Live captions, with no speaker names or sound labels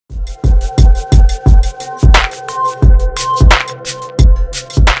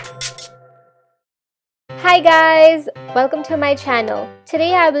Hi guys! Welcome to my channel.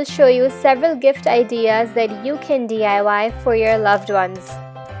 Today I will show you several gift ideas that you can DIY for your loved ones.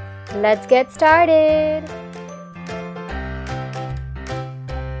 Let's get started!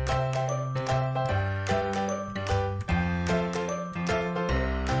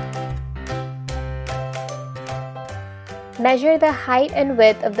 Measure the height and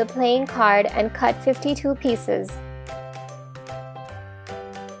width of the playing card and cut 52 pieces.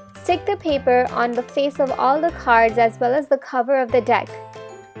 Stick the paper on the face of all the cards as well as the cover of the deck.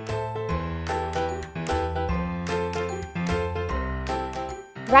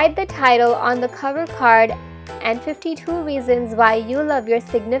 Write the title on the cover card and 52 reasons why you love your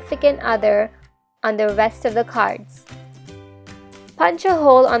significant other on the rest of the cards. Punch a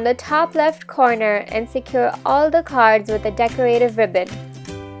hole on the top left corner and secure all the cards with a decorative ribbon.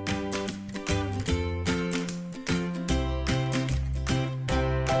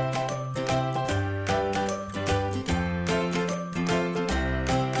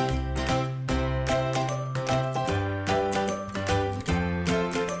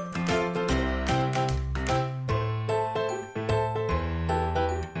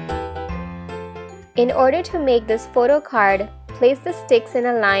 In order to make this photo card, place the sticks in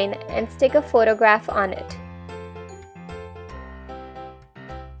a line and stick a photograph on it.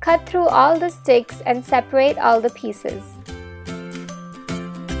 Cut through all the sticks and separate all the pieces.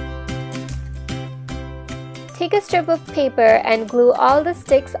 Take a strip of paper and glue all the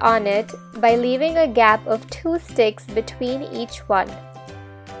sticks on it by leaving a gap of 2 sticks between each one.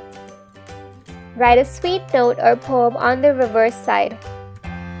 Write a sweet note or poem on the reverse side.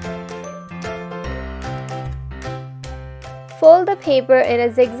 Fold the paper in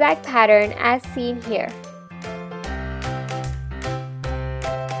a zigzag pattern as seen here.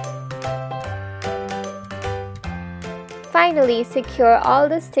 Finally, secure all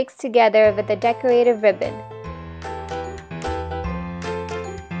the sticks together with a decorative ribbon.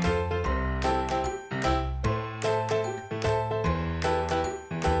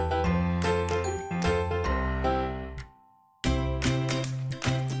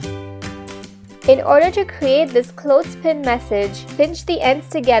 In order to create this clothespin message, pinch the ends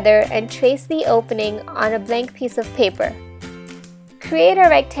together and trace the opening on a blank piece of paper. Create a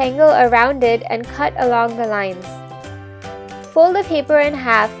rectangle around it and cut along the lines. Fold the paper in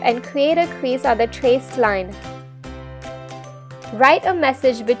half and create a crease on the traced line. Write a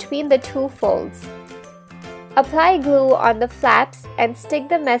message between the 2 folds. Apply glue on the flaps and stick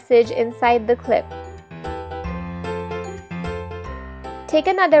the message inside the clip. Take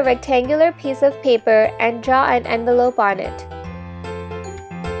another rectangular piece of paper and draw an envelope on it.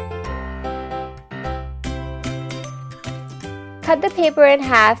 Cut the paper in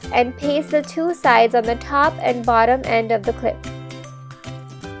half and paste the 2 sides on the top and bottom end of the clip.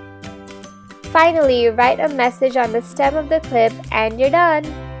 Finally, write a message on the stem of the clip and you're done!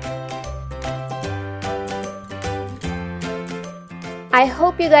 I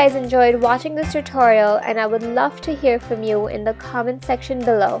hope you guys enjoyed watching this tutorial and I would love to hear from you in the comment section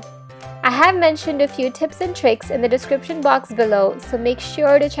below. I have mentioned a few tips and tricks in the description box below, so make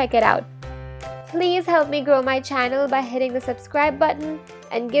sure to check it out. Please help me grow my channel by hitting the subscribe button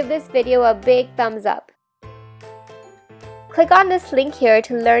and give this video a big thumbs up. Click on this link here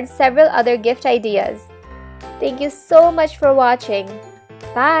to learn several other gift ideas. Thank you so much for watching.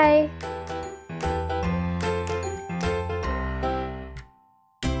 Bye!